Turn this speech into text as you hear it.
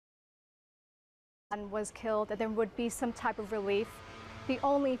and was killed, that there would be some type of relief. The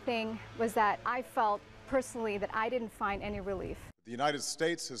only thing was that I felt personally that I didn't find any relief. The United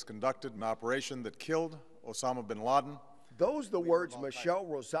States has conducted an operation that killed Osama bin Laden. Those the words Michelle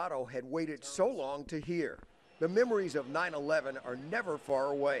Rosado had waited so long to hear. The memories of 9/11 are never far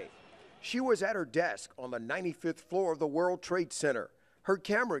away. She was at her desk on the 95th floor of the World Trade Center. Her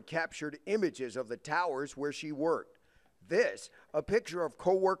camera captured images of the towers where she worked. This, a picture of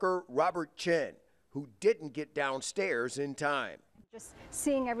coworker Robert Chen, who didn't get downstairs in time. Just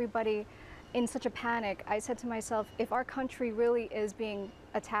seeing everybody in such a panic, I said to myself, if our country really is being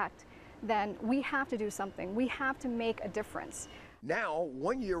attacked, then we have to do something. We have to make a difference. Now,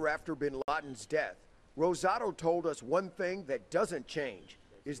 1 year after bin Laden's death, Rosado told us one thing that doesn't change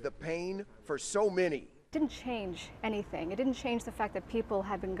is the pain for so many. It didn't change anything. It didn't change the fact that people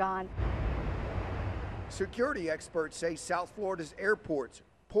had been gone. Security experts say South Florida's airports,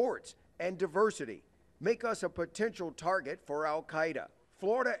 ports, and diversity make us a potential target for Al-Qaeda.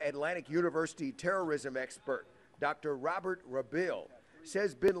 Florida Atlantic University terrorism expert Dr. Robert Rabil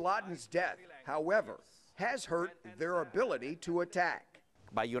says bin Laden's death, however, has hurt their ability to attack.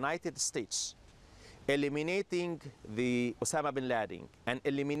 By United States eliminating the Osama bin Laden and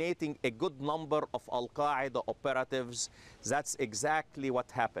eliminating a good number of Al-Qaeda operatives, that's exactly what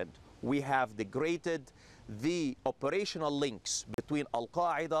happened. We have degraded the operational links between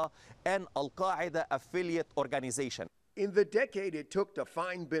Al-Qaeda and Al-Qaeda affiliate organization. In the decade it took to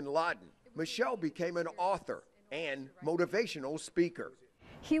find bin Laden, Michelle became an author and motivational speaker.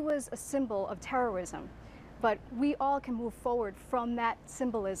 He was a symbol of terrorism, but we all can move forward from that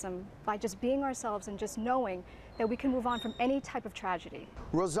symbolism by just being ourselves and just knowing that we can move on from any type of tragedy.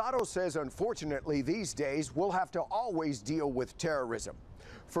 Rosado says, unfortunately, these days we'll have to always deal with terrorism.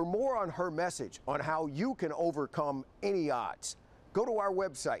 For more on her message on how you can overcome any odds, go to our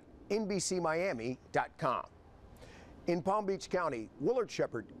website, NBCMiami.com. In Palm Beach County, Willard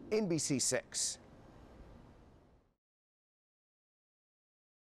Shepard, NBC6.